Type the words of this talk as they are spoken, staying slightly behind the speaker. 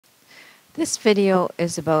This video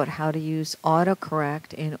is about how to use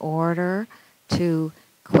autocorrect in order to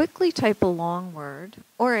quickly type a long word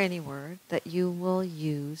or any word that you will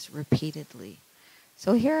use repeatedly.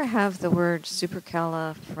 So here I have the word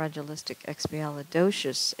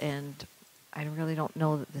supercalifragilisticexpialidocious, and I really don't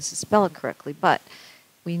know that this is spelled correctly, but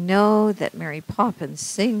we know that Mary Poppins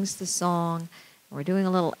sings the song. We're doing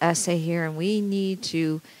a little essay here, and we need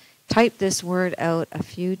to type this word out a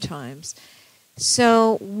few times.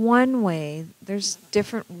 So one way, there's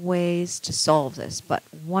different ways to solve this, but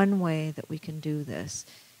one way that we can do this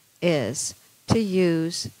is to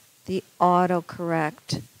use the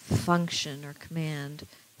autocorrect function or command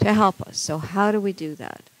to help us. So how do we do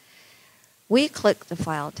that? We click the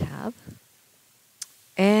File tab,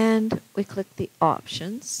 and we click the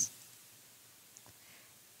Options.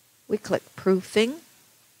 We click Proofing.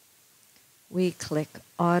 We click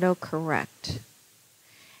Autocorrect.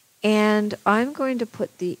 And I'm going to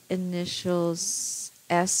put the initials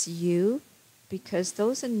SU because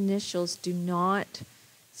those initials do not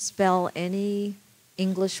spell any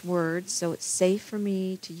English words, so it's safe for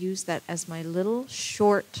me to use that as my little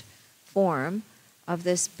short form of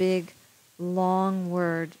this big, long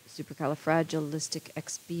word,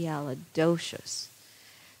 supercalifragilisticexpialidocious.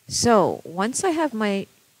 So once I have my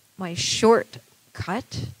short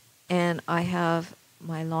cut and I have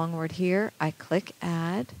my long word here, I click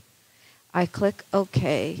Add. I click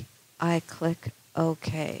OK, I click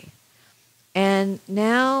OK. And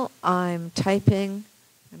now I'm typing,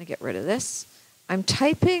 I'm going to get rid of this. I'm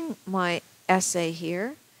typing my essay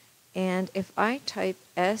here, and if I type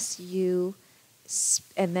SU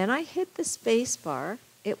and then I hit the space bar,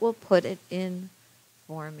 it will put it in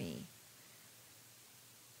for me.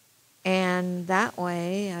 And that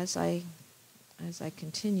way, as I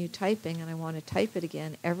continue typing and I want to type it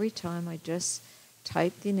again, every time I just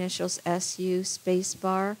type the initials SU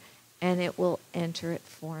spacebar and it will enter it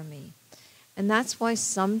for me. And that's why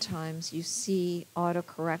sometimes you see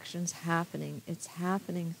autocorrections happening. It's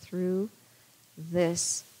happening through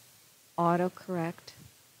this autocorrect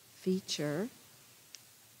feature.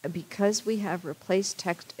 Because we have replace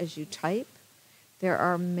text as you type, there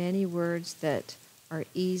are many words that are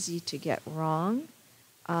easy to get wrong,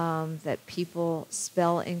 that people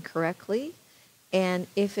spell incorrectly. And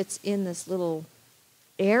if it's in this little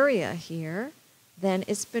area here, then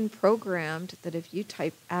it's been programmed that if you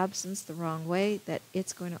type absence the wrong way, that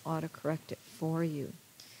it's going to autocorrect it for you.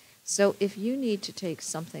 So if you need to take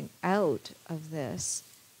something out of this,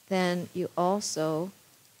 then you also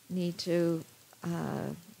need to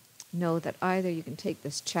know that either you can take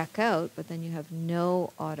this check out, but then you have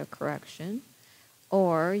no autocorrection,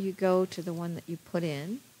 or you go to the one that you put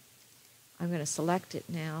in. I'm going to select it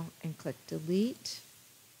now and click Delete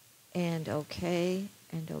and OK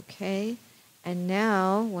and OK. And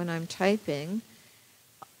now when I'm typing,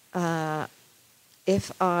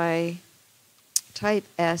 if I type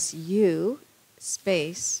SU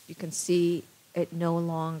space, you can see it no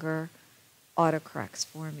longer autocorrects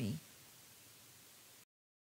for me.